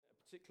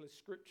particular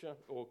scripture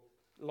or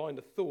line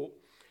of thought,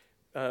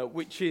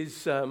 which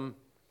is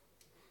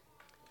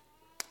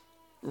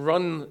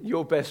run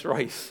your best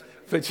race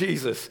for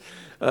Jesus,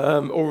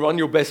 or run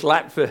your best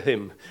lap for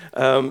him.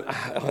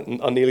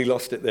 I nearly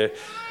lost it there.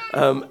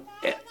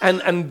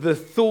 And the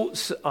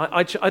thoughts,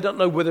 I don't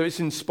know whether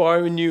it's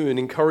inspiring you and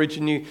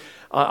encouraging you.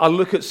 I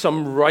look at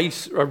some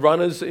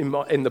runners in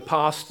the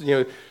past,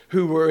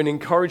 who were an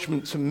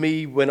encouragement to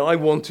me when I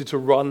wanted to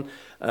run.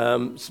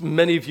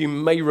 Many of you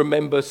may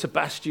remember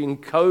Sebastian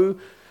Coe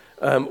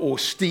or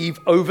Steve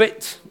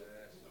Ovett.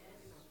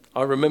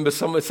 I remember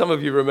some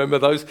of you remember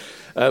those.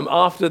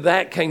 After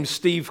that came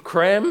Steve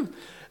Cram.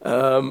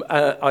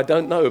 I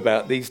don't know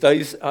about these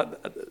days.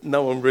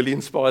 No one really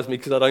inspires me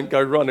because I don't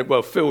go running.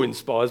 Well, Phil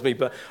inspires me,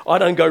 but I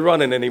don't go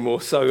running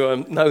anymore. So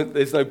no,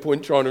 there's no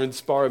point trying to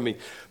inspire me.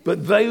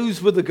 But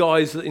those were the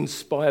guys that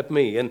inspired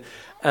me. And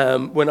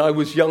when I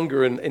was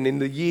younger and in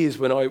the years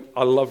when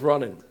I love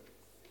running.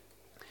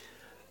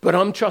 But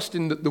I'm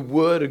trusting that the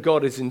Word of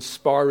God is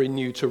inspiring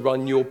you to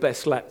run your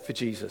best lap for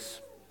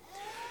Jesus.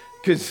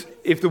 Because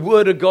if the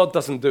Word of God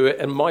doesn't do it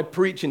and my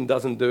preaching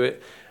doesn't do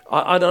it,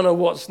 I don't know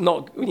what's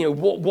not,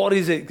 what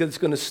is it that's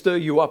going to stir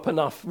you up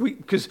enough?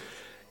 Because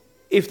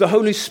if the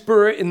Holy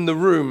Spirit in the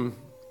room,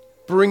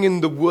 bringing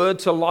the Word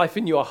to life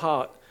in your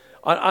heart,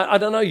 I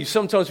don't know,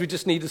 sometimes we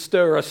just need to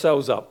stir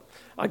ourselves up.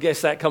 I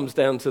guess that comes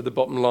down to the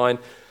bottom line.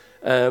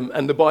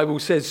 And the Bible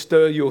says,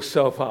 stir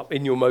yourself up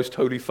in your most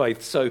holy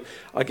faith. So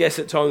I guess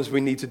at times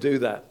we need to do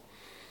that.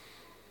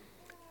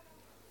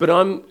 But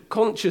I'm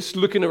conscious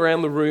looking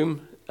around the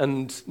room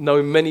and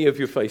know many of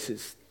your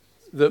faces,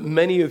 that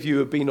many of you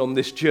have been on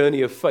this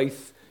journey of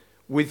faith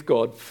with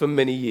God for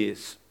many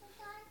years.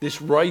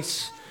 This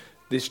race,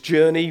 this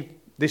journey,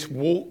 this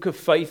walk of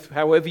faith,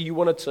 however you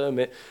want to term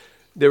it,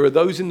 there are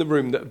those in the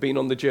room that have been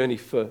on the journey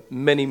for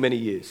many, many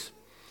years.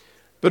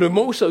 But I'm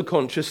also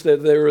conscious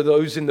that there are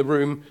those in the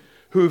room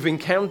who have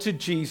encountered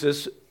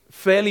Jesus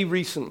fairly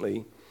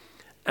recently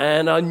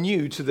and are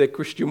new to their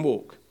Christian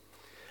walk.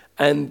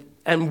 And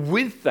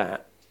with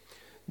that,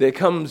 there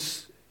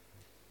comes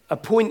a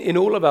point in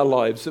all of our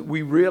lives that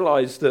we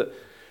realize that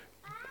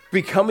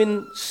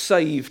becoming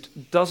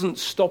saved doesn't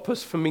stop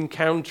us from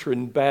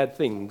encountering bad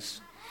things.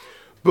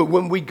 But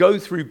when we go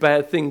through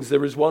bad things,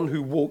 there is one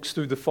who walks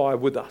through the fire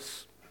with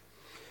us.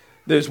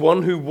 There's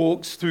one who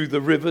walks through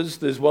the rivers.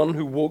 There's one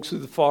who walks through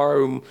the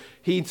fire, and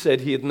he'd said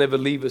he'd never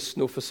leave us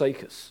nor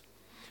forsake us.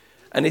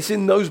 And it's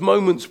in those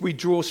moments we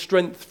draw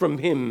strength from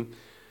him,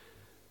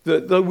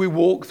 that though we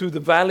walk through the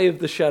valley of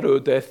the shadow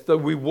of death, though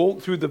we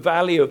walk through the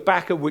valley of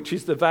Baca, which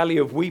is the valley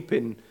of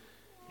weeping,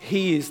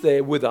 he is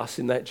there with us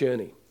in that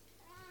journey.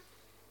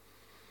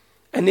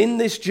 And in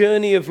this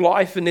journey of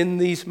life and in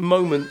these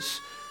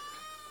moments,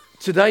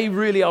 today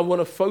really I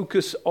want to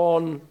focus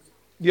on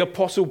the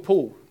Apostle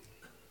Paul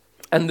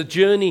and the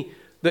journey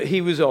that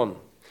he was on.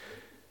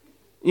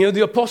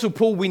 The Apostle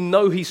Paul, we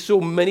know he saw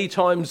many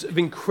times of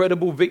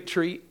incredible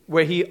victory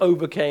where he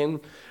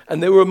overcame.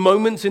 And there were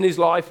moments in his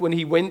life when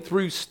he went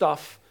through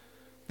stuff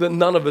that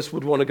none of us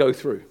would want to go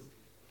through.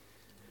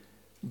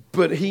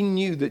 But he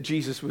knew that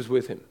Jesus was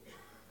with him.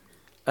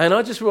 And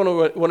I just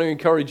want to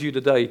encourage you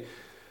today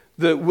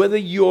that whether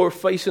you're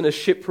facing a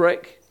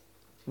shipwreck,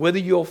 whether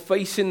you're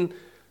facing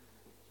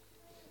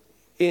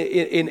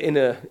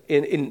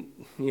in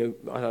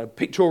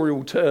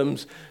pictorial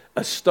terms,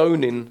 a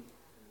stoning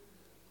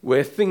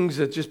where things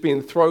are just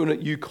being thrown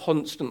at you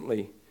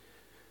constantly.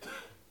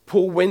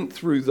 Paul went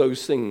through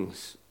those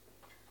things,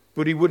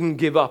 but he wouldn't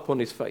give up on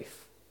his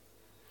faith.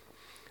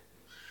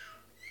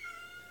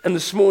 And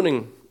this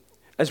morning,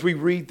 as we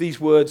read these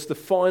words, the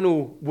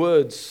final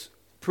words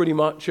pretty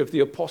much of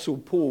the Apostle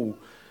Paul,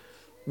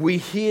 we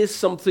hear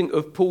something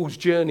of Paul's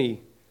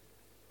journey,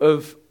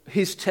 of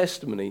his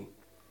testimony,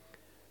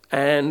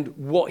 and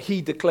what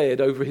he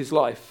declared over his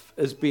life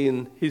as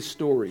being his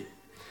story.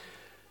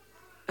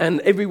 And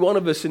every one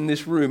of us in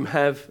this room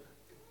have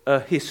a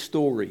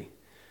history.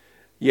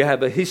 You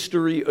have a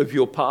history of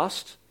your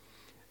past.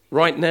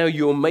 Right now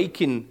you're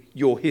making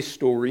your his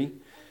story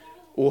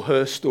or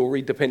her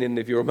story, depending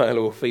if you're a male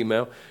or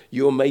female.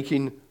 You're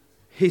making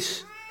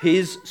his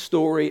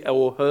story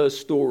or her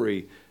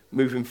story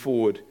moving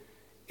forward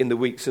in the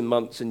weeks and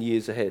months and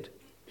years ahead.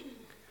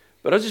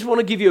 But I just want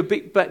to give you a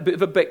bit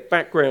of a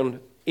background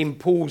in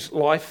Paul's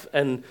life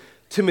and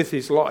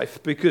Timothy's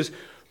life, because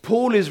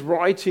Paul is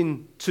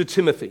writing to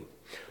Timothy.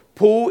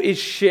 Paul is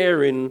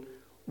sharing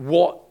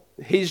what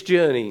his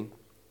journey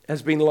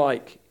has been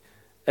like,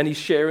 and he's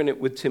sharing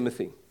it with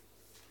Timothy.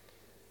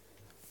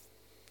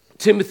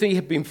 Timothy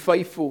had been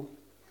faithful,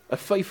 a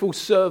faithful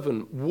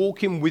servant,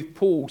 walking with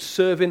Paul,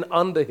 serving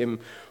under him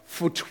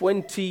for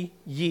 20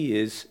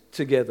 years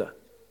together.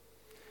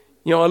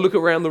 I look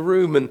around the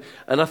room and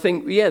I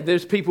think,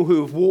 there's people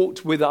who have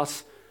walked with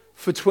us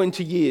for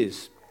 20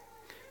 years.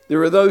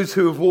 There are those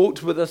who have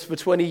walked with us for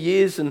 20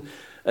 years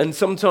and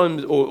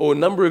sometimes, or a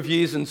number of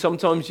years, and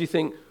sometimes you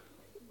think,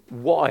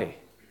 why?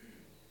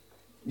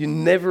 You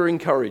never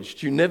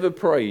encouraged, you never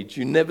prayed,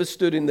 you never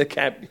stood in the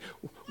gap.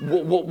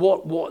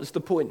 What's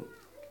the point?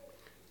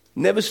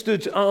 Never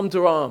stood arm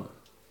to arm.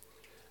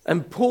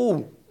 And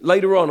Paul,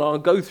 later on, I'll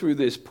go through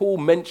this, Paul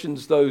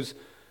mentions those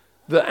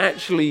that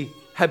actually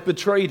had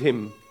betrayed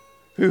him,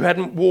 who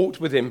hadn't walked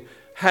with him,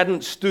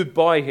 hadn't stood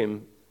by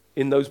him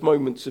in those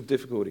moments of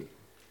difficulty.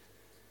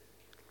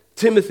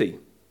 Timothy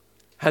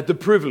had the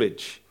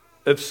privilege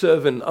of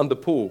serving under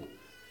Paul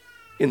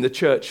in the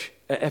church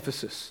at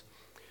Ephesus.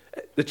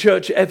 The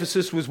church at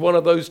Ephesus was one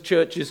of those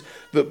churches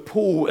that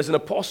Paul, as an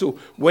apostle,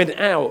 went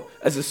out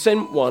as a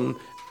sent one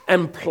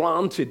and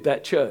planted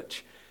that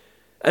church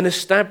and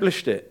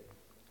established it.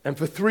 And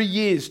for 3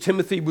 years,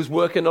 Timothy was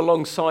working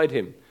alongside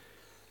him.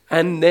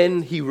 And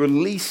then he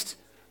released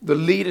the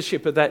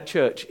leadership of that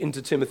church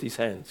into Timothy's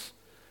hands.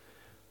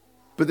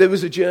 But there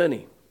was a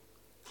journey.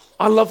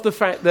 I love the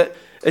fact that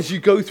as you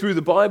go through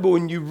the Bible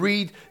and you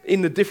read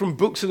in the different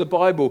books of the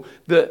Bible,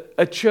 that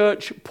a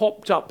church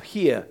popped up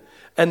here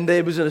and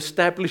there was an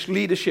established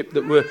leadership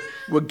that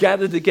were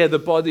gathered together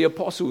by the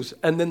apostles,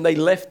 and then they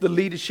left the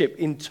leadership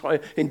in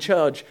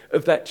charge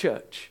of that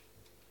church.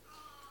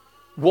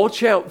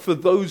 Watch out for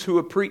those who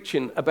are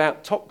preaching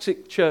about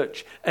toxic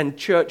church and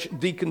church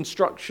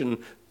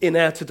deconstruction in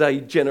our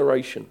today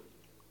generation.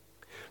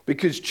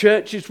 Because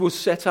churches were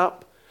set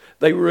up,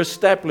 they were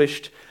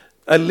established,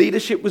 a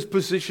leadership was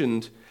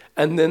positioned,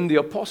 and then the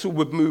apostle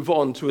would move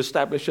on to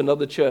establish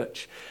another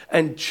church.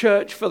 And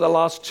church for the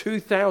last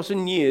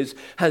 2,000 years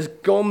has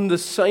gone the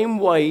same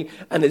way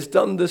and has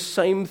done the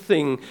same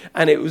thing,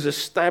 and it was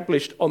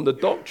established on the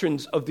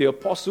doctrines of the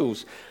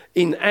apostles.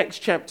 In Acts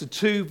chapter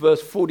 2,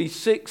 verse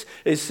 46,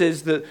 it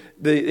says that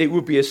it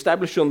would be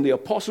established on the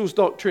apostles'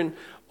 doctrine,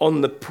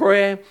 on the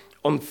prayer,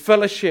 on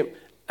fellowship,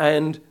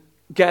 and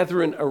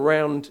gathering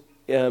around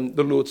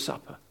the Lord's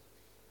Supper.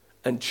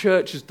 And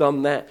church has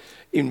done that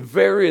in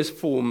various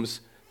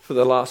forms for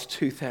the last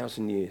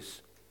 2,000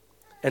 years.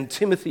 And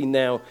Timothy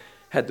now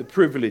had the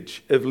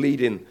privilege of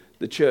leading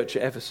the church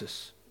at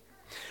Ephesus.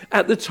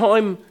 At the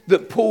time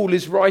that Paul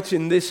is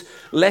writing this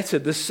letter,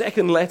 the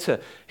second letter,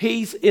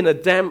 he's in a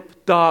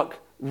damp, dark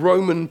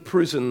Roman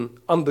prison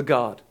under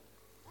guard.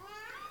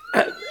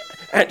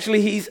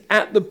 Actually, he's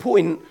at the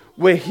point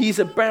where he's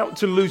about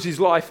to lose his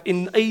life.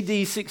 In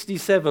AD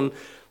 67,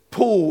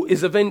 Paul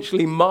is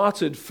eventually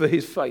martyred for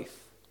his faith.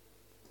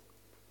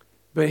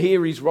 But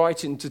here he's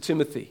writing to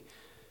Timothy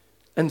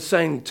and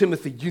saying,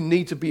 Timothy, you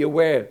need to be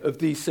aware of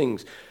these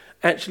things.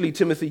 Actually,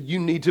 Timothy, you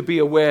need to be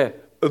aware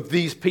of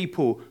these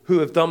people who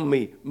have done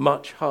me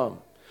much harm.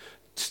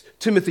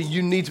 Timothy,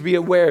 you need to be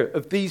aware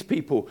of these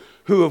people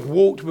who have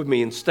walked with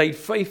me and stayed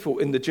faithful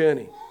in the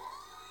journey.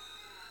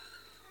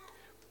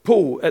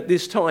 Paul, at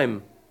this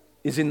time,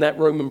 is in that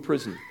Roman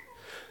prison.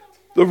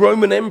 The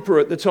Roman emperor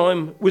at the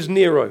time was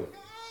Nero,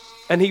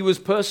 and he was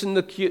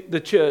persecuting the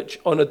church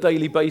on a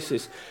daily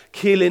basis,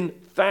 killing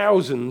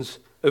thousands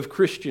of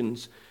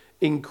Christians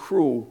in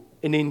cruel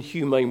and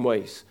inhumane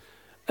ways.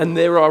 And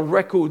there are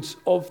records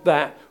of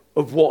that,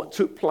 of what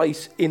took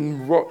place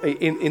in Rome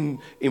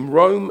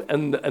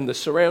and the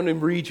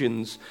surrounding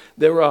regions.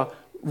 There are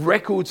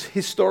records,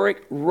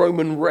 historic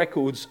Roman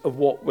records of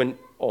what went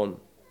on.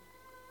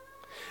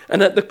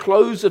 And at the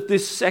close of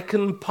this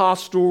second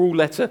pastoral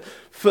letter,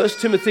 1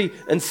 Timothy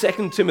and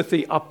 2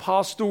 Timothy are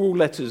pastoral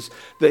letters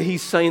that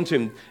he's saying to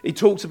him. He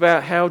talks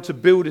about how to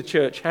build a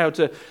church, how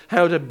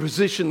to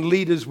position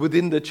leaders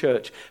within the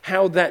church,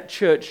 how that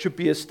church should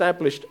be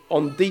established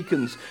on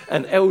deacons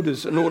and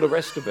elders and all the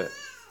rest of it.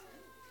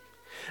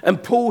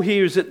 And Paul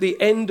here is at the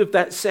end of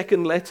that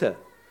second letter,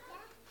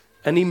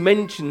 and he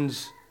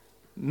mentions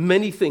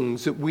many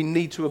things that we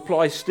need to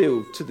apply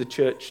still to the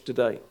church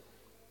today.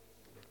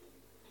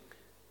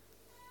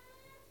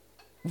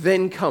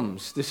 Then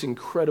comes this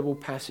incredible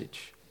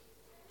passage.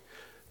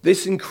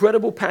 This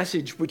incredible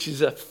passage, which is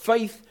a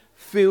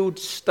faith-filled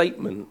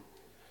statement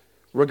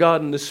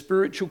regarding the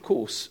spiritual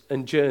course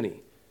and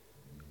journey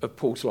of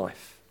Paul's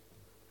life.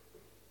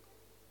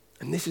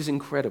 And this is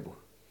incredible.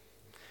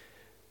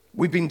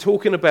 We've been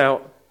talking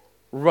about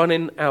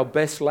running our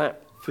best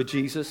lap for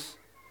Jesus.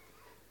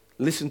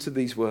 Listen to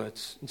these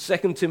words. In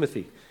 2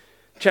 Timothy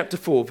chapter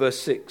 4, verse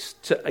 6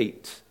 to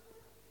 8.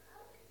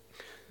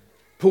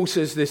 Paul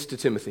says this to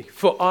Timothy,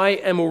 "For I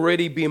am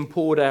already being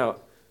poured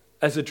out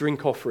as a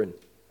drink offering,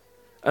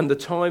 and the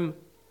time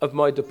of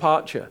my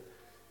departure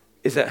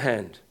is at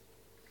hand.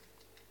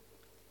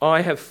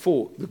 I have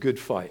fought the good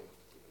fight.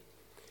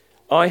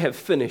 I have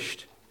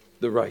finished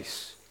the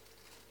race.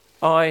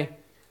 I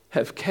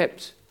have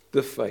kept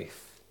the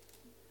faith.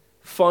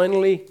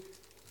 Finally,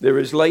 there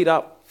is laid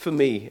up for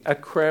me a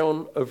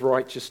crown of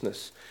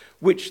righteousness,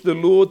 which the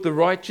Lord, the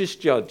righteous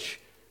judge,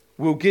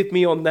 will give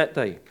me on that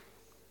day.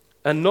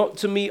 And not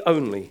to me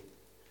only,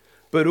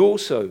 but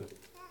also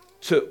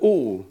to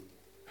all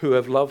who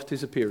have loved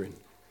his appearing."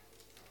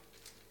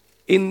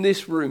 In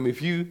this room,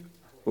 if you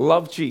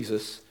love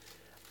Jesus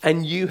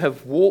and you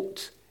have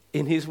walked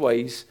in his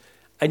ways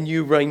and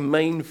you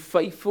remain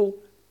faithful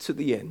to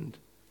the end,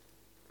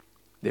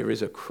 there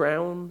is a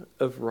crown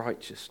of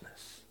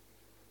righteousness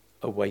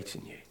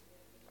awaiting you.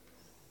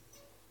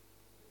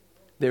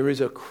 There is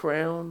a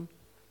crown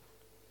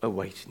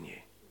awaiting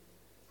you.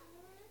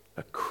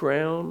 A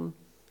crown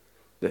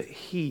that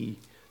he,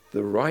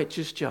 the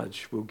righteous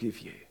judge will give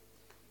you.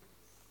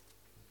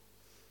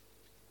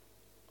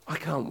 I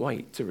can't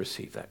wait to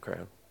receive that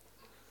crown.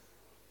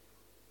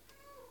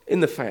 In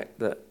the fact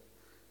that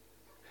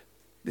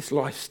this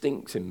life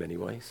stinks in many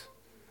ways.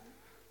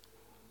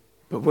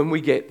 But when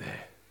we get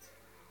there,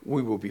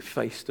 we will be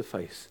face to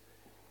face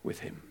with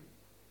him.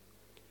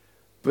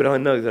 But I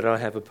know that I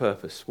have a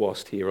purpose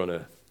whilst here on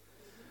earth.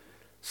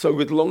 So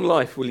with long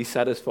life will he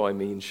satisfy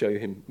me and show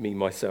me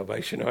my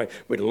salvation.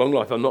 With a long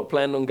life, I'm not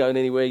planning on going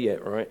anywhere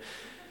yet, right?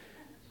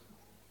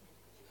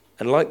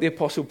 And like the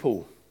Apostle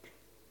Paul,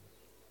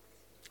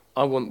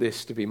 I want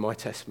this to be my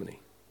testimony.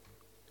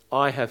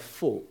 I have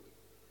fought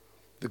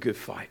the good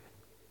fight.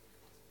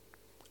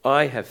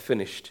 I have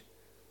finished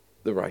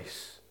the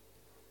race.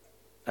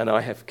 And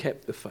I have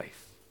kept the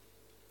faith.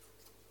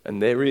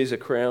 And there is a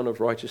crown of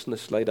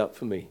righteousness laid up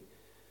for me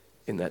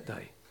in that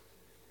day.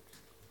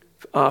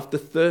 After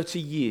 30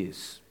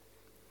 years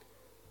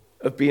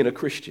of being a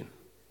Christian,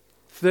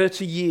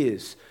 30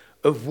 years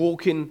of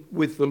walking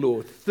with the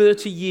Lord,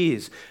 30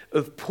 years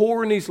of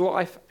pouring his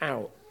life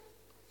out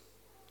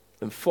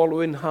and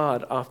following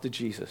hard after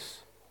Jesus,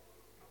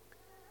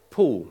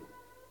 Paul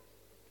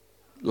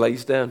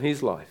lays down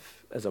his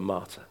life as a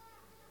martyr.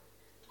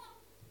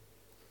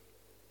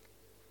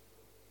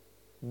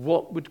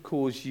 What would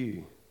cause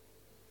you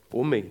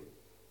or me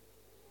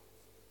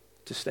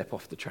to step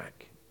off the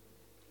track?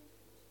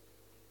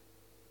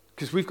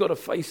 Because we've got to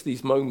face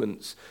these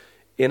moments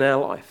in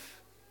our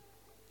life,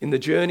 in the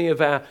journey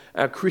of our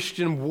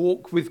Christian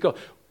walk with God.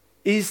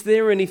 Is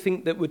there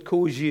anything that would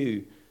cause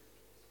you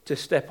to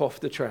step off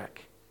the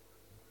track?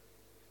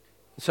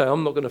 Say,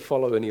 I'm not going to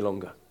follow any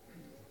longer.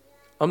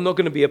 I'm not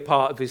going to be a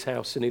part of his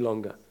house any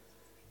longer.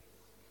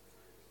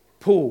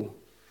 Paul,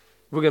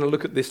 we're going to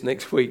look at this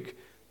next week,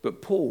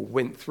 but Paul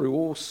went through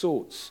all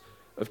sorts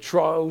of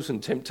trials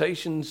and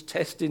temptations,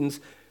 testings,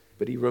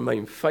 but he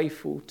remained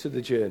faithful to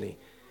the journey.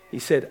 He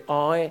said,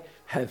 I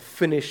have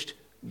finished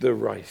the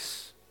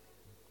race.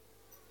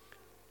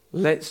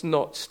 Let's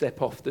not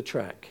step off the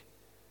track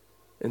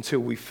until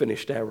we've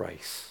finished our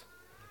race,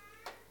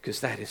 because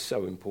that is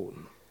so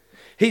important.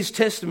 His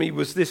testimony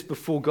was this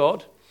before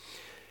God.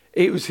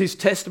 It was his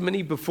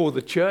testimony before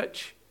the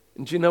church.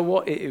 And do you know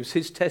what? It was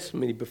his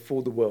testimony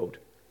before the world.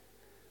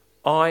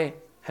 I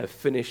have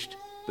finished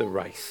the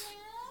race.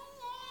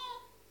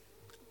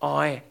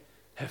 I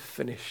have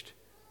finished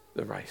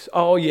the race.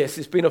 Oh yes,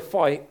 it's been a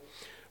fight,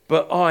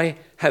 but I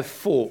have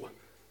fought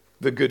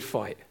the good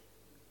fight.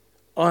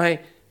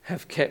 I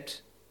have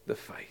kept the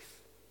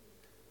faith.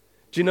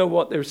 Do you know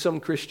what? There are some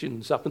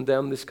Christians up and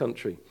down this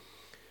country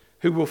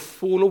who will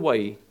fall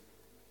away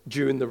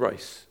during the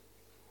race.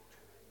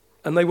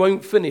 And they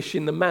won't finish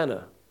in the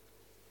manner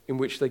in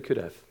which they could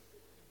have.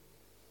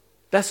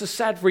 That's a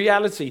sad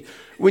reality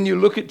when you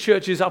look at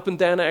churches up and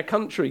down our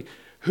country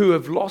who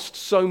have lost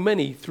so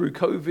many through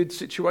COVID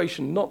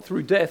situation, not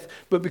through death,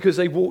 but because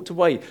they walked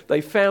away. They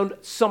found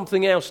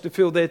something else to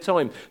fill their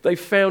time. They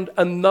found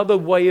another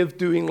way of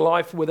doing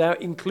life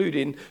without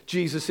including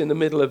Jesus in the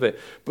middle of it.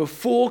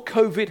 Before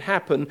COVID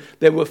happened,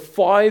 there were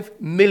 5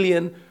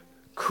 million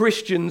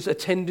Christians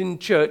attending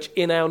church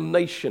in our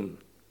nation.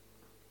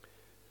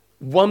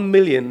 1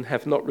 million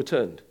have not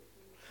returned.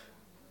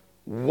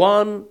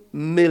 1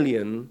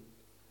 million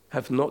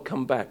have not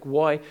come back.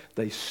 Why?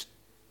 They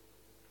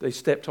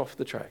stepped off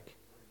the track.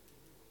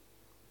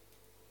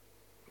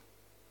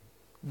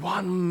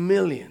 1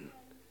 million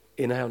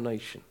in our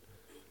nation.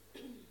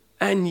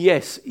 And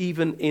yes,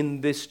 even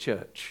in this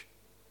church,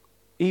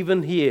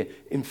 even here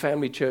in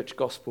Family Church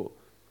Gospel,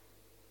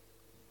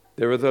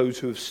 there are those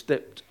who have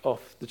stepped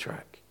off the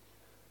track.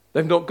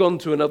 They've not gone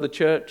to another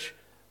church.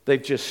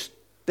 They've just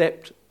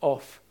stepped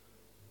off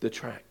the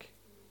track.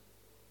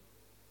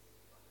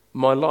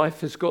 My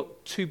life has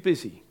got too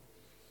busy.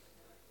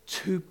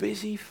 Too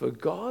busy for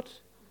God?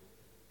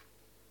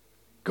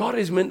 God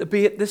is meant to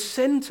be at the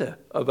center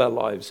of our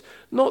lives,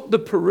 not the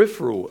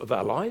peripheral of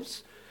our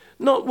lives.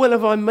 Not, well,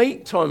 if I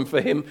make time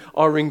for him,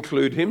 I'll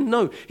include him.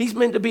 No, he's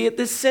meant to be at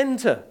the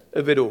center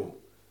of it all.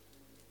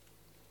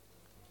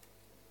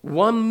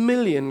 1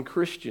 million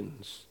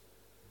Christians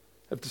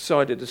have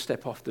decided to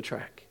step off the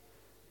track.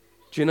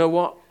 Do you know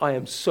what? I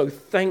am so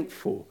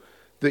thankful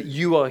that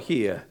you are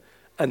here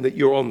and that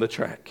you're on the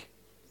track.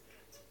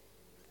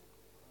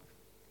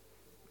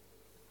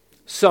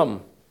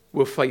 Some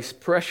will face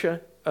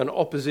pressure and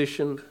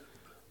opposition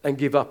and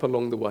give up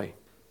along the way.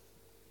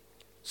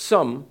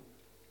 Some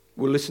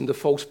will listen to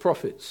false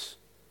prophets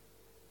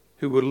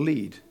who will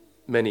lead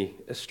many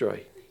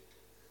astray.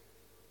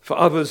 For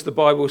others, the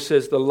Bible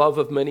says the love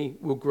of many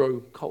will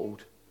grow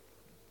cold.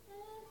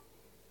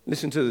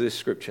 Listen to this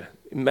scripture.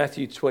 In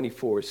Matthew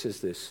 24, it says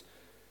this.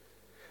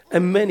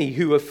 And many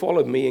who have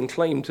followed me and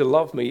claimed to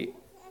love me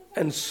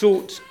and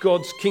sought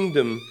God's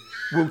kingdom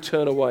will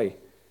turn away.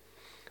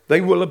 They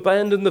will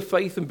abandon the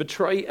faith and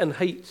betray and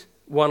hate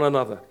one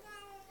another.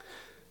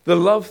 The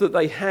love that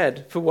they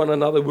had for one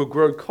another will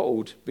grow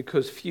cold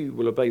because few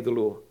will obey the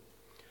law.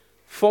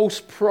 False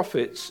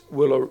prophets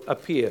will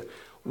appear.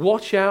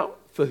 Watch out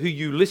for who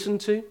you listen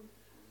to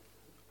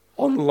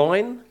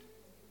online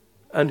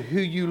and who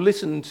you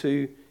listen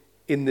to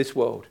in this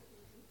world.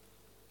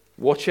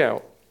 Watch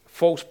out.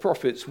 False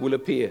prophets will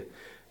appear.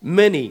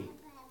 Many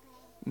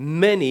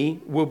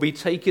will be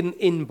taken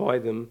in by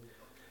them,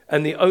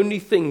 and the only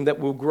thing that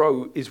will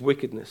grow is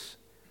wickedness.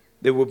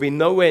 There will be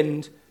no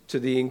end to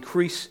the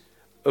increase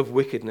of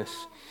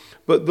wickedness.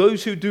 But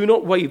those who do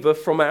not waver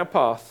from our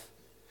path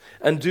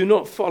and do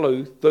not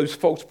follow those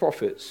false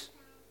prophets,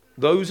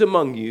 those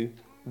among you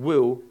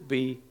will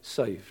be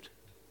saved.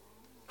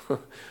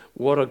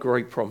 What a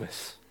great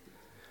promise.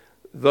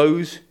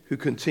 Those who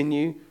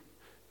continue.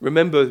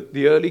 Remember,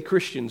 the early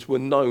Christians were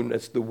known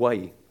as the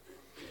way.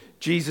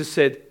 Jesus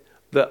said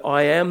that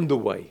I am the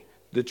way,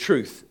 the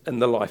truth,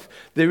 and the life.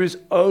 There is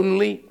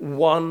only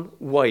one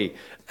way.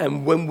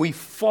 And when we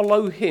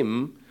follow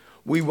him,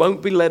 we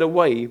won't be led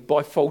away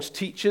by false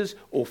teachers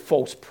or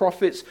false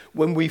prophets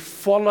when we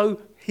follow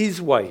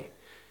his way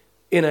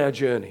in our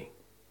journey.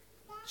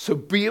 So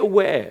be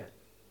aware.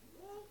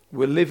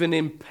 We're living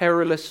in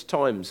perilous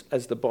times,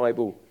 as the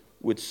Bible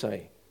would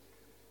say.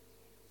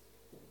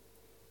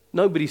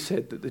 Nobody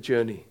said that the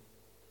journey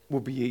will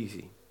be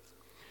easy.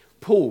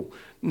 Paul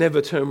never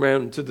turned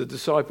around to the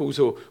disciples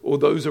or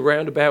those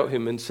around about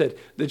him and said,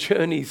 the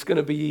journey's going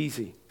to be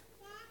easy.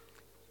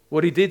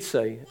 What he did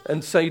say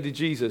to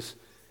Jesus,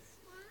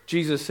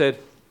 Jesus said,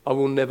 I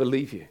will never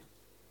leave you.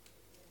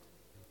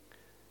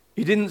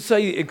 He didn't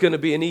say it's going to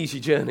be an easy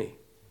journey,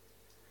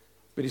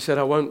 but he said,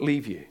 I won't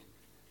leave you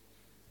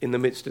in the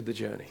midst of the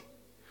journey.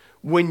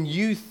 When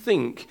you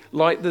think,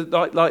 what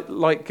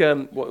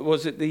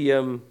was it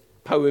the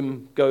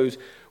poem goes,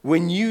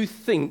 when you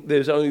think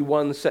there's only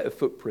one set of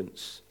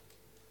footprints,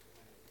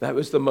 that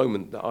was the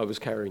moment that I was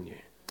carrying you.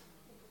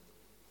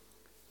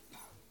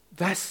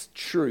 That's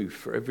true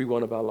for every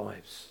one of our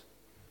lives.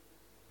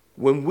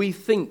 When we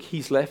think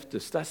he's left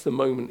us, that's the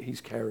moment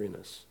he's carrying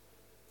us.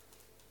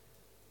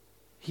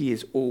 He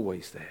is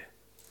always there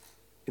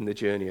in the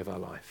journey of our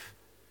life.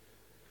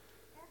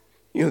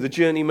 You know, the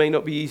journey may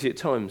not be easy at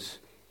times.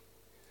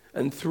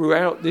 And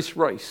throughout this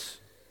race,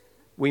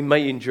 we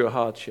may endure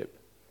hardship.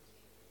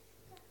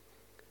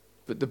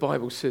 But the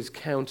Bible says,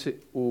 count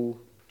it all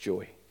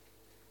joy.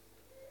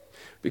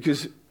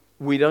 Because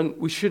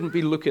we shouldn't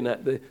be looking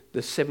at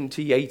the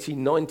 70, 80,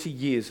 90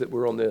 years that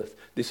we're on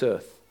this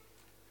earth.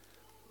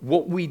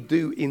 What we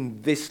do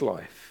in this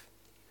life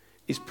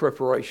is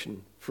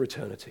preparation for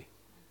eternity.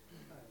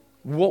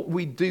 What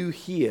we do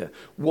here,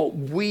 what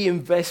we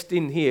invest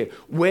in here,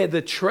 where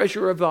the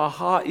treasure of our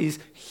heart is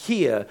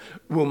here,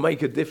 will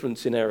make a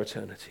difference in our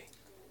eternity.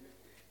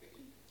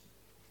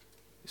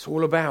 It's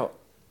all about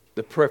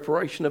the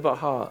preparation of our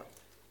heart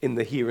in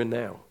the here and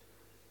now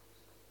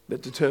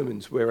that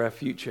determines where our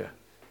future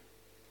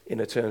in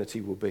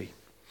eternity will be.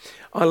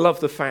 I love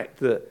the fact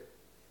that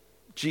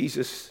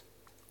Jesus,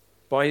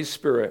 by his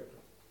Spirit,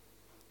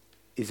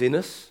 is in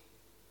us,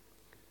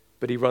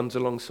 but he runs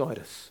alongside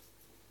us.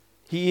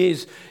 He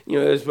is,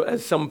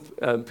 as some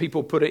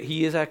people put it,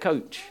 he is our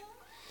coach.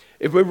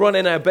 If we're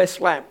running our best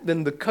lap,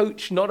 then the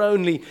coach not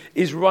only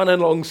is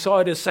running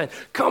alongside us saying,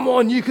 come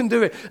on, you can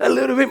do it, a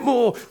little bit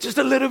more, just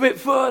a little bit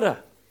further.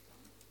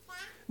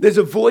 There's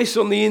a voice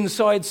on the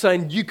inside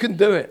saying, you can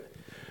do it,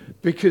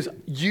 because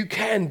you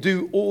can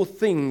do all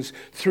things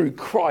through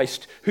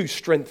Christ who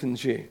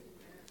strengthens you.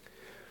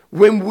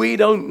 When we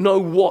don't know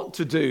what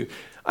to do,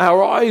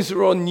 our eyes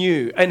are on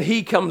you, and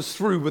he comes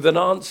through with an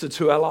answer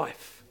to our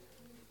life.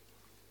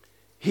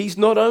 He's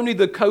not only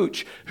the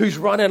coach who's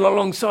running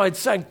alongside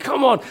saying,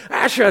 come on,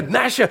 Asher,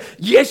 Nasha,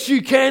 yes,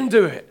 you can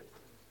do it.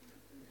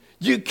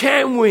 You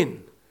can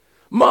win.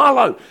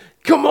 Marlo,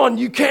 come on,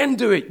 you can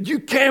do it. You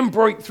can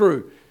break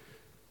through.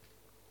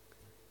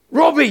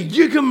 Robbie,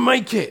 you can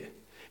make it.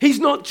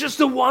 He's not just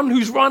the one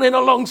who's running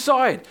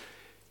alongside.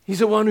 He's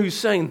the one who's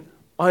saying,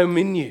 I am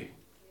in you.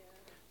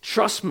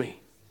 Trust me.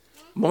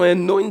 My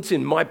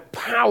anointing, my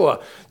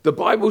power. The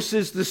Bible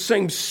says the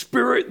same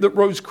Spirit that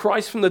rose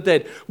Christ from the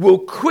dead will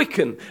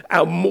quicken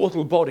our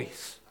mortal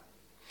bodies.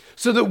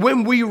 So that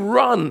when we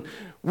run,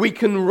 we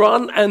can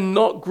run and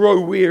not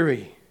grow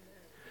weary.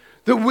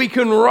 That we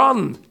can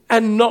run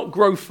and not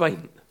grow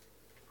faint.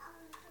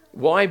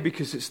 Why?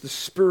 Because it's the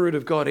Spirit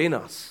of God in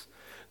us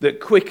that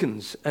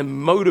quickens and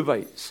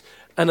motivates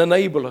and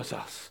enables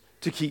us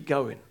to keep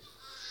going.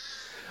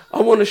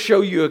 I want to show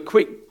you a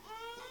quick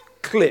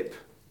clip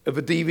of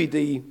a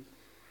DVD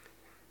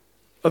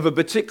of a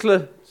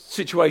particular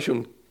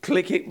situation.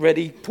 Click it,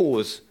 ready,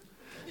 pause.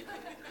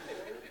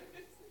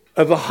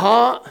 Of the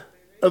heart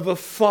of a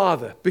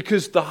father,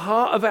 because the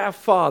heart of our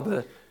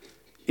Father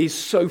is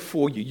so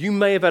for you. You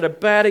may have had a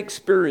bad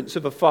experience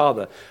of a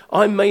father.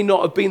 I may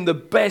not have been the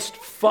best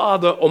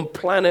father on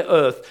planet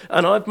Earth,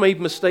 and I've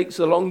made mistakes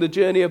along the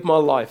journey of my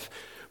life.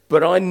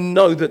 But I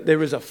know that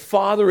there is a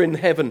Father in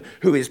heaven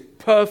who is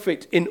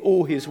perfect in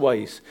all his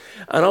ways.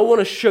 And I want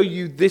to show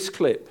you this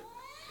clip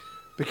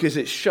because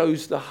it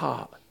shows the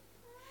heart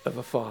of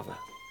a father.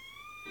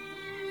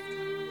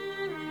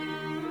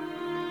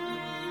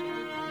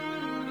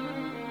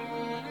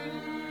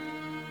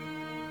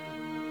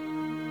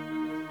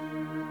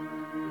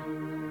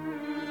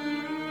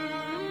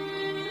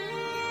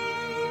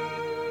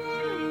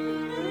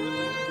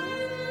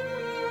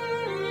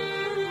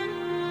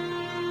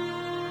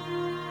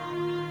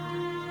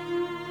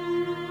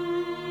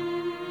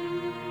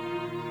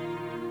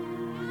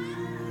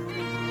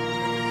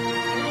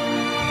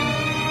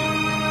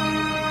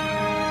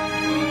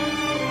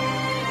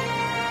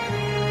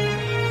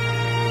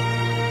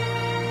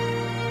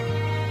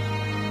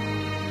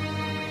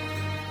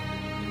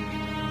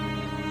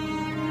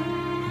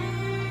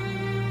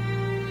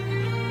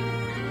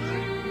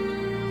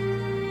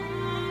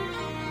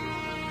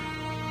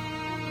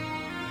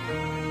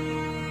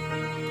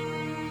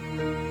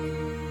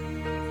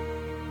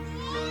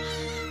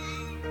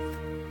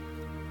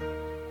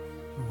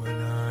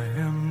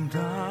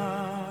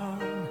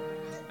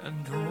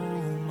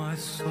 my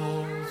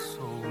soul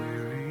so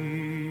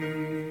weary,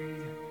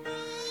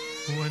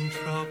 when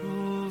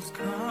troubles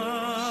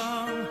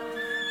come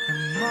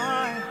and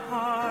my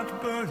heart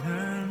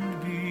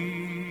burdened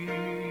be,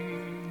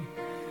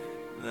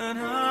 then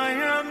I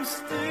am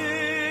still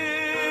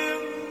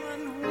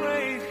and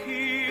wait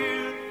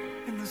here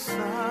in the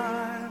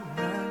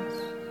silence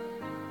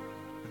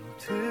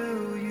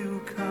until you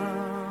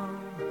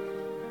come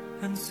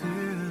and sit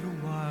a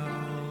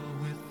while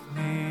with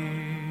me.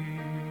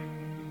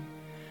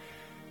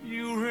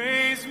 You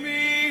raise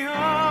me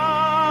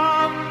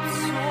up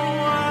so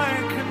I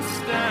can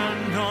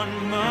stand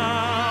on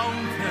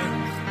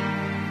mountains.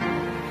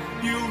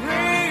 You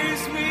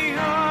raise me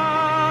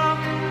up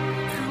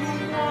to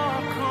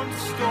walk on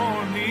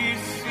stormy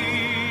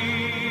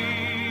seas.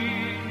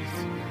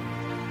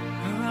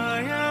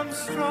 I am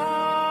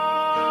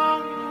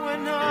strong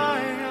when I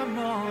am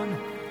on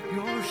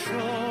your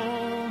shoulders.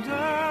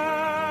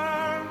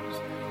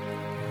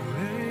 You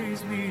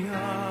raise me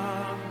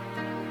up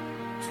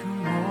to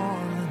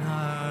more than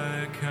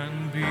I can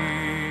be.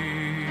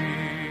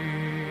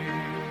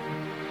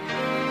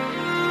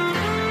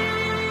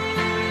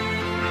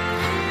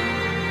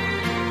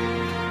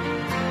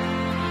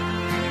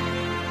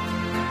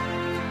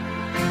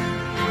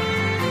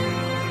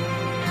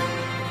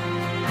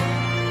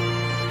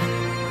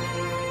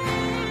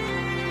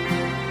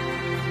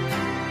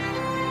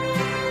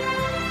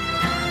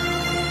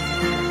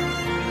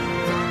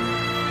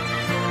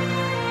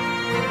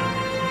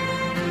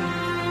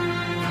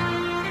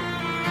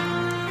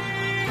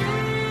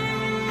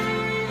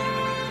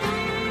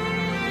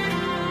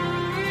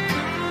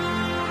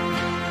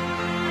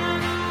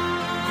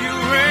 You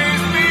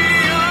raise me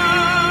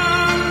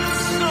up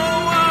so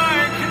I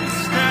can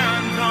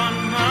stand on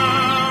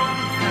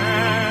mountains.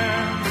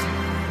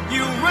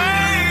 You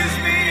raise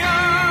me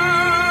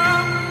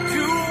up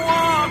to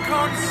walk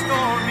on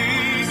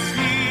stormy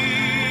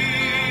seas.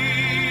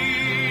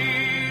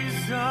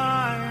 I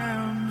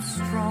am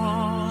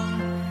strong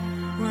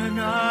when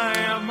I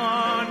am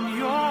on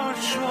your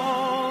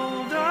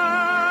shoulders.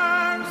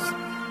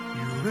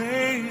 You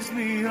raise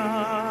me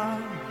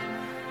up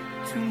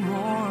to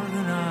more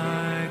than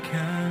I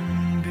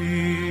can be.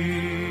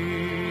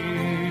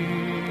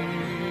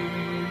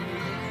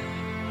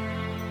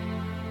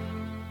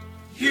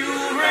 You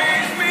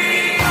raise me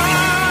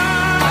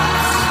up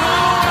so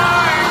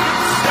I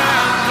can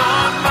stand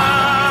on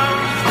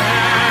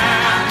mountains.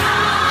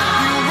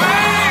 You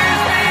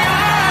raise me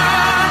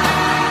up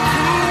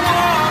to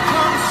walk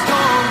on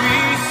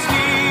stormy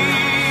seas.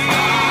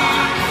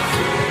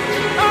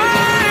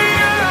 I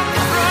am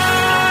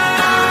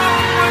strong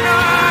when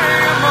I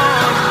am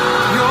on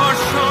your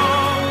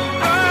shoulders.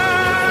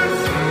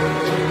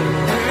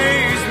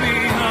 Raise me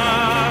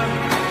up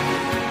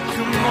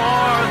to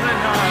more than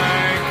I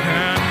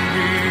can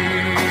be.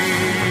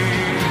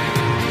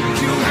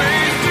 You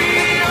raise me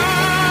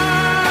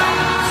up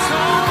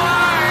so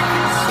I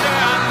can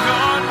stand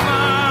on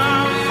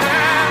mountains.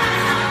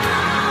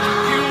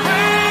 You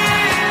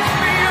raise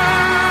me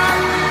up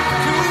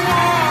to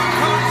walk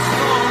on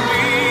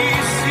stormy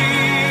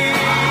seas.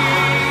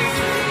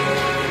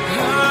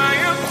 I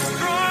am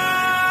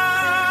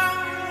strong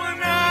when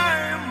I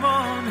am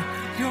on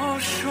your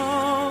shoulders.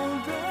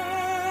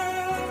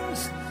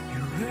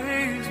 You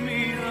raise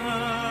me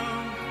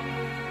up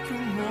to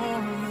more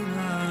than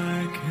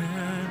I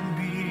can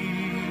be.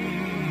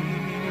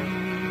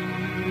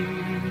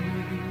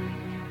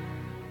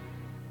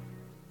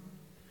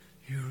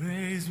 You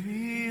raise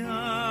me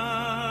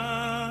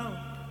up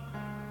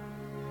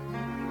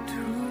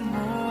to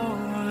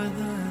more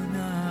than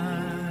I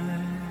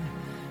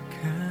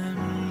can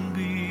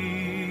be.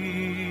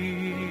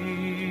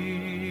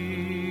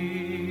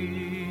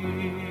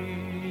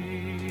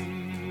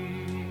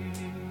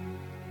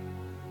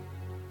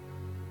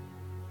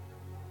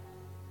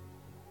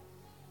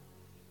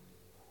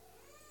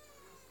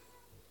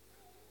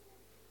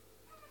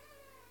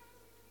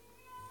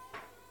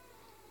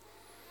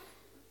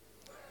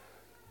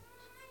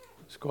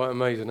 It's quite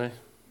amazing, eh?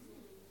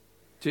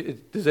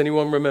 Does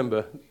anyone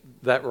remember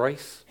that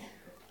race?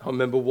 I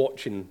remember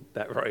watching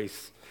that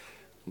race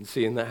and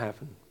seeing that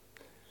happen.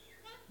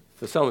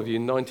 For some of you,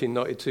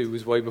 1992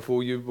 was way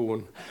before you were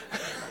born.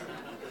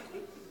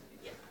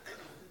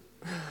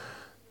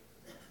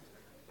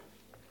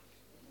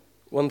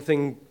 One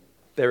thing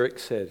Derek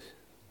said,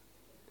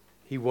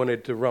 he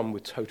wanted to run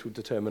with total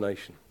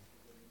determination.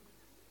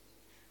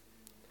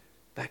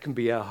 That can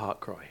be our heart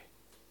cry.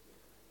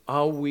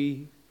 Are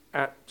we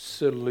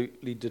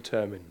absolutely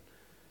determined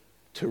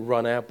to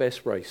run our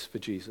best race for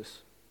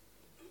Jesus?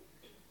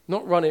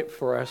 Not run it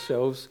for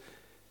ourselves,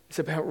 it's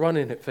about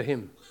running it for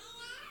him.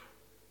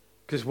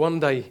 Because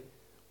one day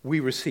we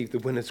receive the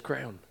winner's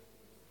crown.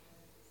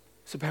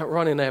 It's about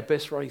running our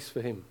best race for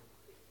him.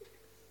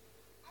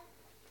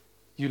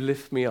 You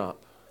lift me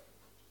up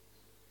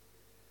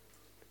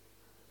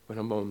when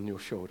I'm on your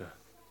shoulder.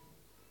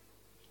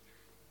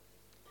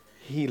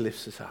 He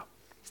lifts us up.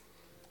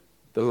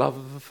 The love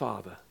of the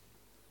Father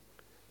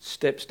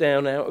steps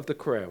down out of the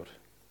crowd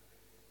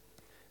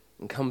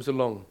and comes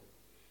along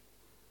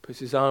puts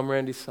his arm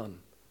around his son.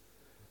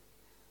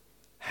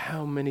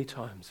 How many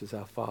times has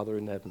our Father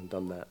in heaven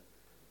done that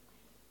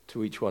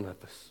to each one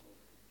of us?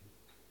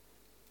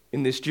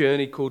 In this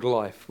journey called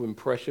life, when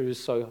pressure is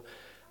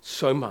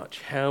so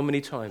much, how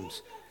many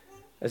times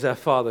has our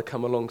Father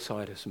come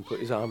alongside us and put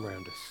his arm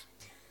around us?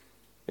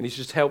 And he's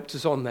just helped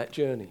us on that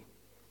journey.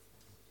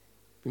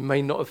 We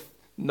may not have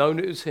known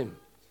it was him.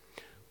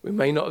 We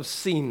may not have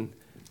seen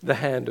the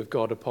hand of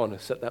God upon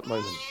us at that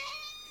moment.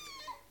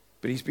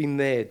 But he's been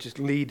there just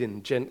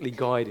leading, gently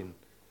guiding,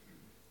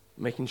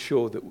 making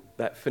sure that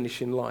that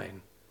finishing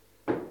line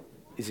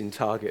is in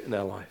target in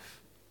our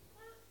life.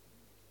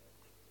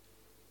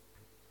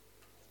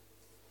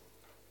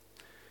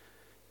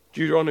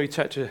 Deuteronomy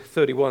chapter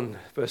 31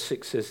 verse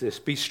 6 says this,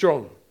 "Be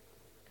strong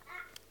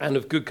and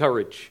of good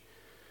courage.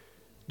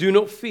 Do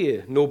not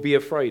fear nor be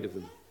afraid of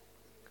them.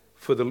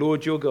 For the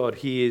Lord your God,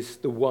 he is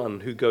the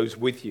one who goes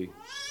with you.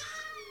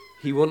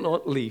 He will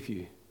not leave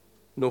you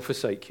nor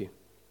forsake you."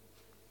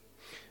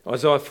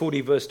 Isaiah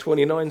 40 verse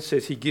 29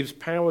 says, "He gives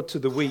power to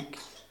the weak,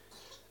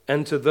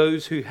 and to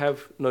those who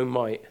have no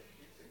might,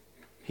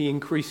 he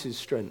increases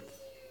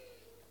strength."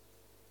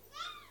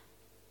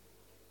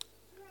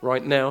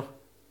 Right now,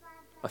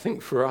 I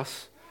think for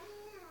us,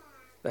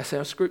 that's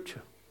our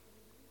scripture.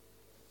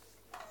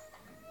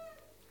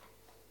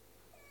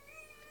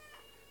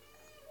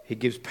 He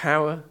gives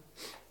power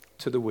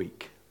to the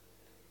weak,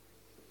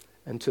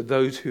 and to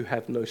those who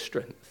have no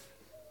strength.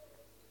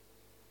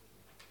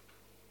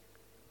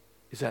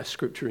 Is that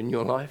scripture in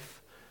your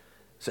life?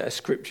 Is that a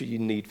scripture you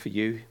need for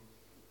you?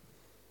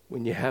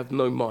 When you have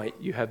no might,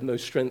 you have no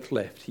strength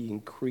left, he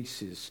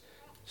increases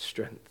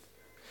strength.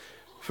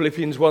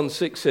 Philippians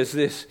 1:6 says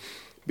this,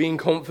 "Being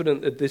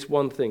confident that this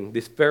one thing,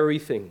 this very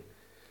thing,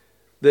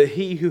 that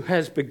he who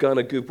has begun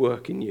a good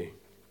work in you,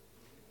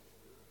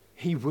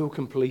 he will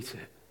complete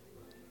it."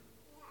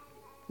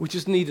 We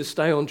just need to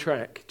stay on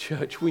track,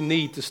 church. We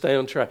need to stay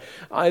on track.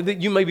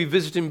 You may be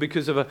visiting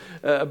because of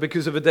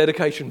a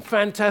dedication.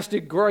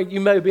 Fantastic, great. You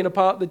may have been a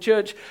part of the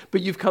church,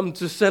 but you've come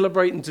to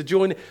celebrate and to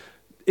join.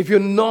 If you're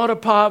not a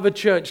part of a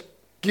church,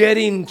 get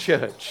in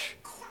church.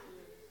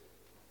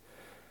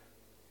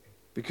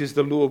 Because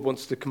the Lord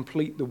wants to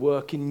complete the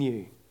work in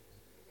you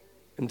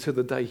until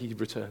the day he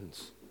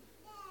returns.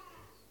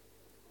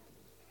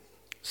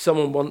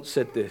 Someone once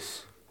said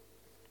this,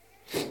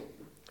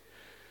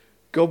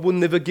 "God will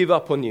never give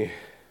up on you.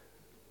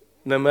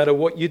 No matter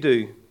what you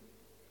do,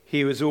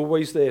 he is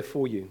always there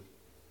for you.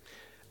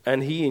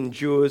 And he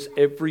endures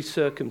every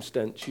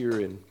circumstance you're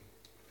in."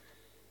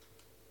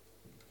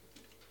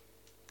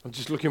 I'm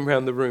just looking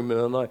around the room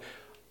and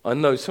I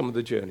know some of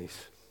the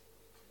journeys.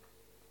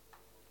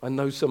 I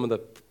know some of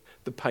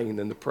the pain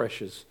and the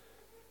pressures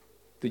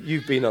that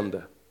you've been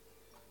under,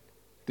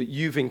 that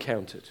you've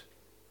encountered.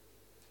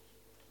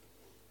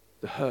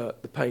 The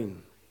hurt, the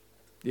pain,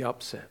 the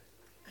upset.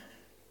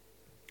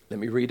 Let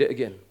me read it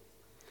again.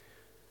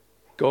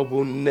 God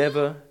will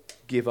never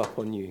give up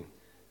on you.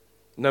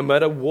 No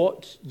matter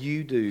what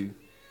you do,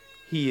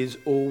 he is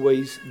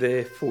always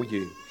there for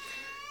you.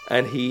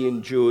 And he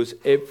endures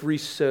every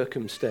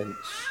circumstance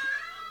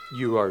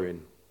you are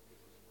in.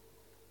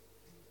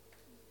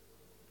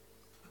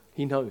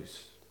 He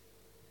knows.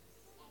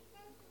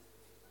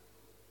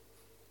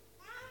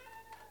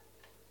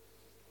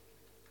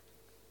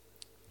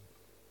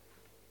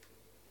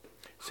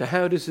 So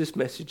how does this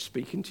message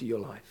speak into your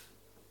life?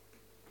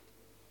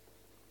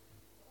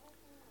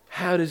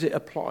 How does it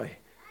apply?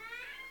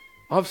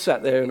 I've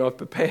sat there and I've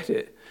prepared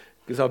it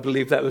because I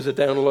believe that was a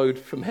download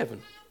from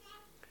heaven.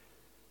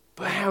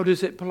 But how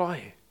does it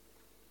apply?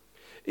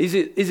 Is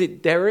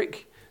it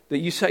Derek that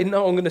you say,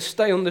 "No, I'm going to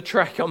stay on the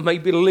track. I may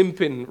be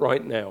limping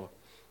right now.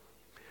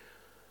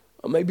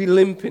 I may be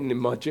limping in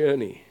my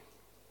journey,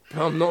 but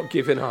I'm not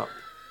giving up.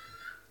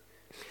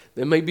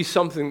 There may be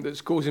something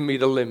that's causing me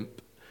to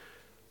limp,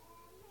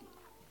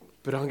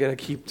 but I'm going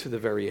to keep to the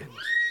very end.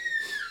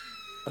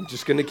 I'm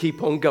just going to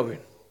keep on going.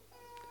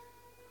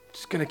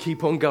 Just going to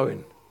keep on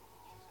going."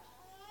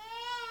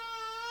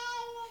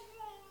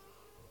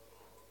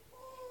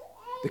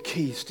 The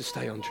key is to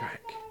stay on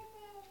track.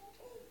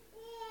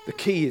 The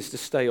key is to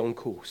stay on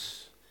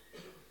course.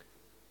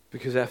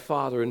 Because our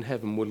Father in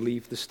heaven will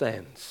leave the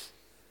stands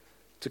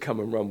to come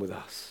and run with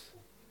us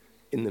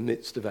in the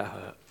midst of our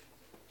hurt.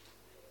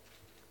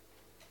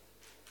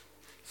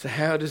 So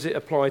how does it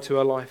apply to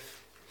our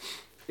life?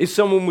 If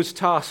someone was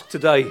tasked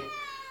today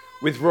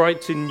with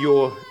writing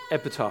your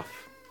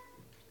epitaph,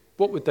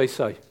 what would they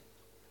say?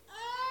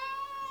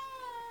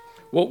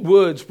 What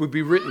words would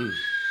be written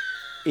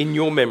in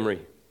your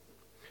memory?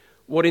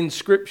 What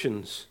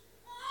inscriptions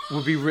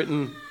would be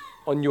written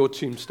on your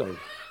tombstone?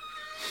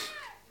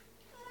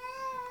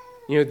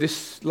 You know,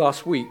 this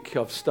last week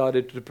I've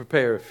started to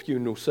prepare a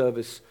funeral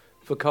service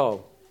for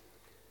Carl.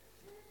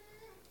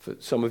 For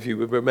some of you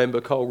would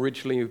remember Carl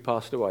Ridgely, who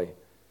passed away.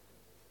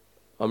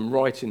 I'm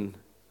writing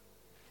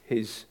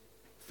his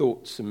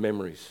thoughts and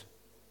memories.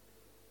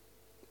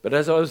 But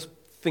as I was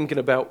thinking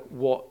about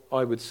what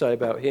I would say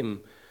about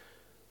him,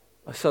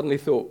 I suddenly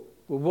thought,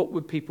 well, what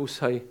would people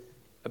say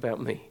about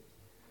me?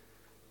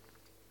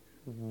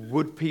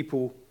 would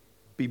people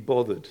be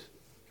bothered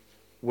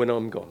when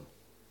I'm gone?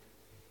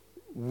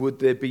 Would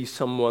there be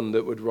someone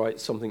that would write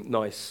something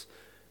nice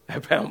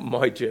about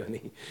my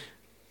journey?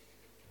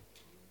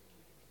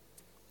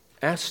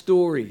 Our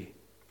story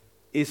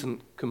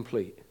isn't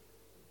complete.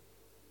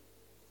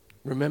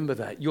 Remember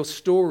that. Your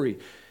story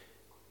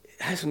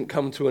hasn't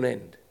come to an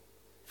end.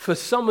 For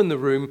some in the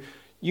room,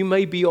 you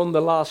may be on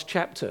the last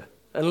chapter.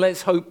 And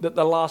let's hope that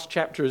the last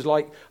chapter is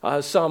like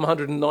Psalm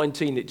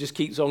 119. It just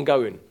keeps on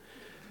going.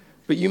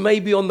 But you may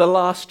be on the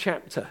last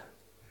chapter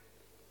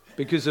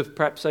because of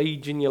perhaps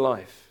age in your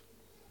life.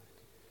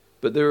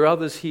 But there are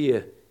others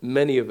here,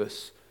 many of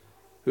us,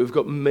 who have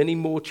got many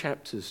more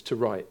chapters to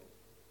write.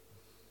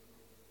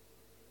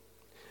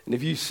 And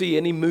if you see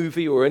any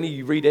movie or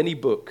you read any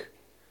book,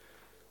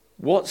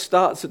 what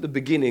starts at the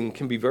beginning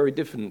can be very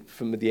different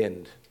from the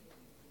end.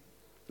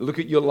 Look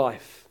at your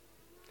life.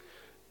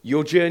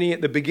 Your journey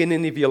at the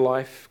beginning of your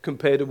life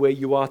compared to where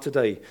you are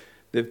today.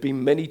 There have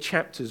been many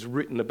chapters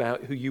written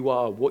about who you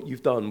are, what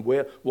you've done,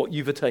 what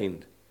you've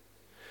attained.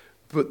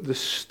 But the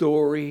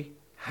story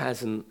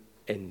hasn't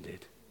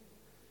ended.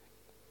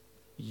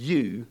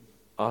 You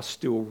are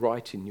still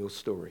writing your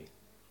story.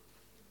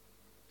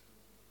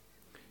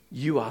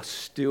 You are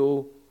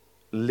still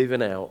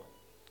living out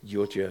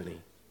your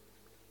journey.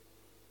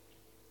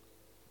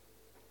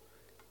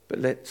 But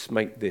let's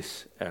make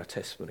this our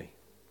testimony.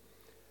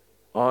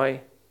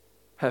 I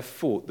have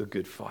fought the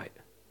good fight.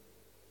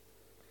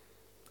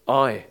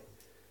 I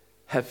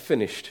have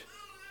finished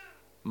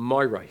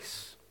my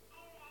race.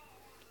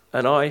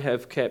 And I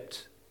have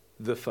kept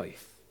the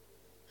faith.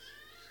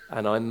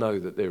 And I know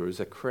that there is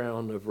a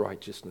crown of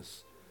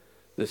righteousness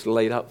that's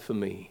laid up for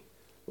me,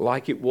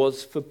 like it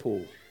was for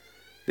Paul.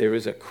 There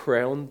is a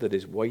crown that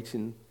is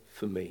waiting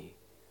for me.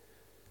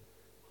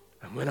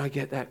 And when I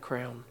get that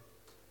crown,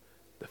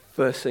 the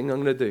first thing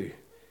I'm going to do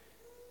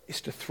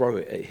is to throw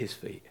it at his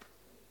feet,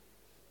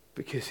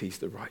 because he's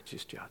the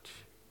righteous judge.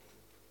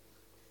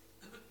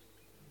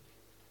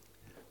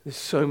 There's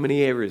so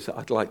many areas that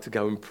I'd like to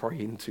go and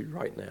pray into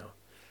right now.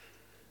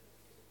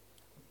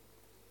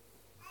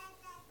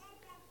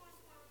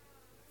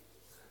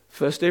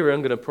 First area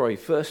I'm going to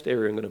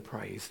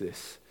pray is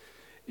this.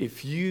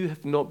 If you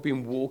have not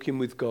been walking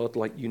with God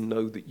like you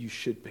know that you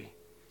should be,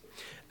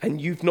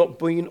 and you've not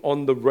been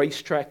on the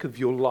racetrack of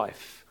your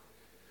life,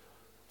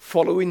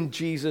 following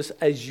Jesus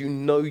as you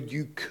know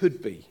you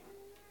could be,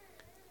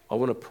 I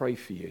want to pray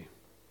for you.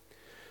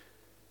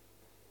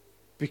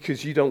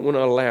 Because you don't want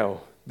to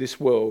allow this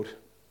world,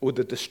 or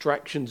the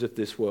distractions of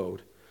this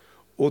world,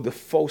 or the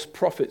false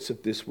prophets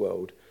of this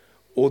world,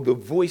 or the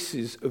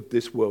voices of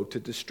this world to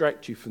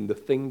distract you from the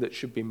thing that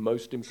should be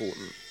most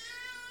important.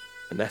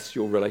 And that's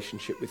your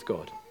relationship with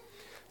God.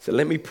 So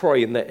let me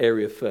pray in that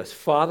area first.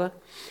 Father,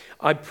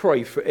 I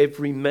pray for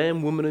every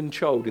man, woman, and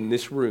child in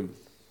this room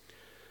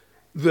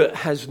that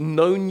has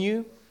known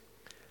you,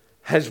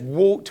 has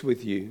walked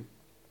with you,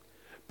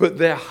 but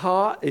their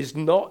heart is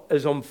not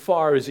as on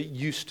fire as it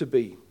used to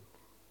be.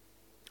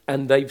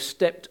 And they've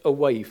stepped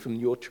away from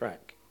your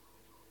track.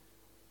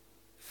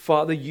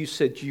 Father, you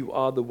said you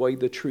are the way,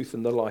 the truth,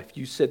 and the life.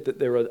 You said that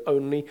there are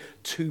only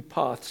two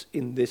paths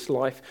in this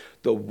life.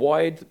 The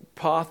wide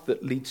path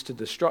that leads to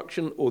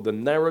destruction, or the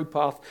narrow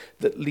path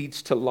that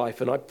leads to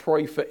life. And I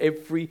pray for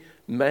every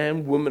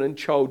man, woman, and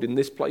child in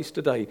this place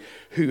today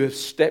who have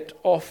stepped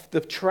off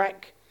the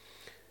track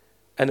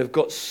and have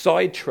got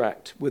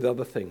sidetracked with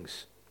other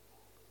things.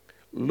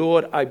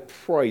 Lord, I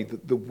pray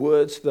that the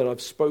words that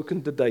I've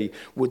spoken today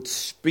would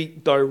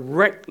speak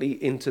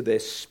directly into their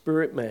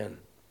spirit man.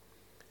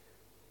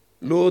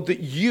 Lord, that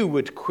you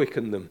would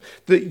quicken them,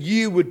 that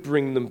you would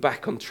bring them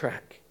back on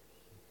track.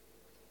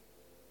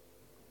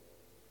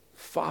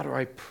 Father,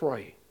 I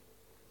pray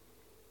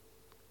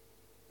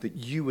that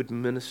you would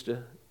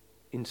minister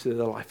into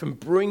their life and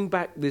bring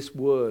back this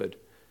word.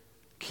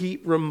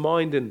 Keep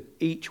reminding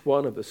each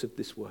one of us of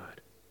this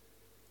word.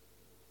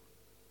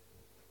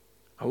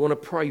 I want to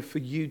pray for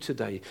you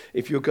today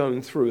if you're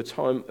going through a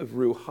time of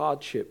real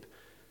hardship,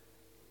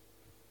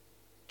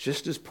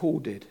 just as Paul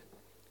did,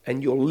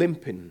 and you're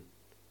limping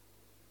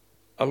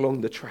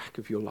along the track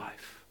of your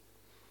life.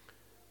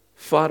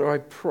 Father, I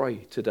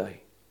pray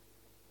today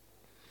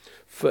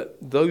for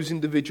those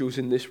individuals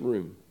in this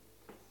room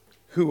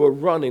who are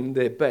running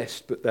their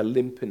best, but they're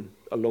limping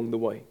along the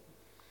way.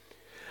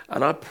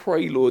 And I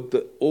pray, Lord,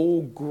 that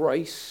all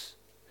grace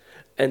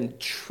and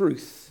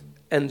truth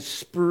and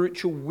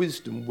spiritual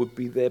wisdom would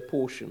be their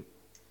portion.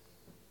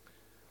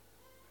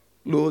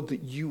 Lord,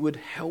 that you would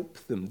help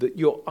them, that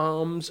your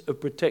arms of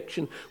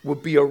protection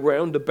would be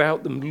around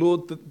about them.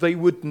 Lord, that they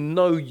would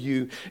know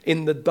you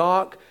in the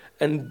dark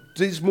and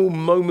dismal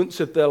moments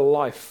of their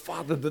life.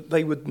 Father, that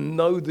they would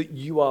know that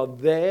you are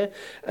there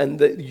and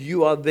that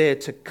you are there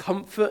to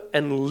comfort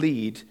and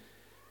lead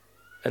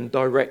and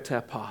direct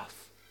our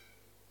path.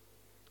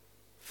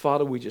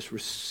 Father, we just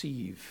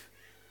receive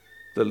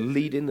the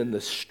leading and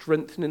the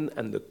strengthening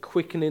and the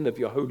quickening of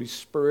your Holy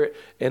Spirit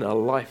in our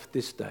life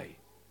this day.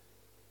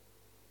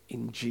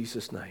 In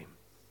Jesus' name,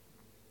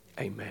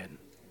 amen.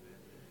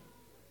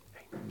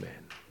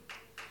 Amen.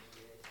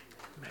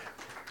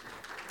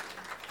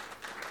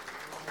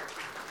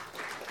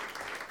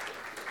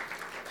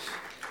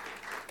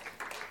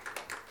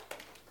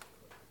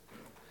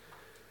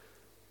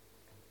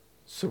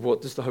 So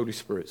what does the Holy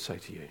Spirit say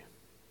to you?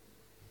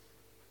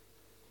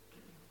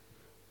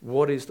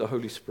 What is the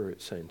Holy Spirit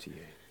saying to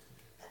you?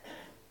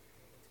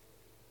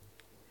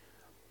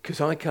 Because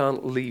I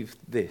can't leave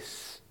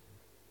this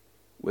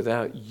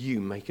without you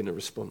making a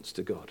response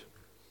to God.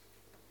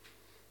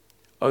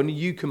 Only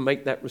you can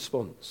make that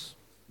response.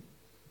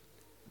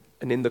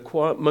 And in the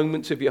quiet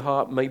moments of your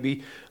heart,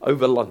 maybe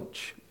over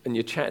lunch, and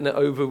you're chatting it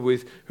over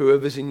with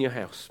whoever's in your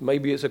house.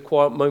 Maybe it's a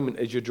quiet moment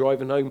as you're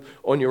driving home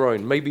on your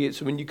own. Maybe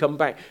it's when you come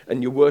back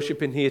and you're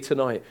worshiping here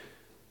tonight.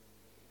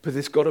 But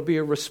there's got to be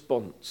a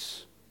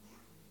response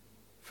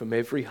from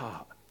every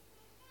heart,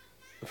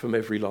 from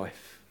every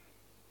life.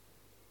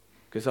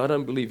 Because I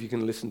don't believe you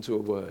can listen to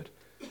a word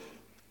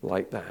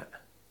like that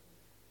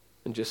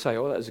and just say,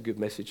 oh, that was a good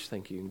message,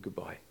 thank you, and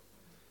goodbye.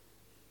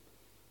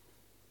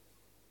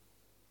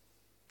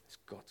 It's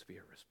got to be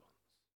a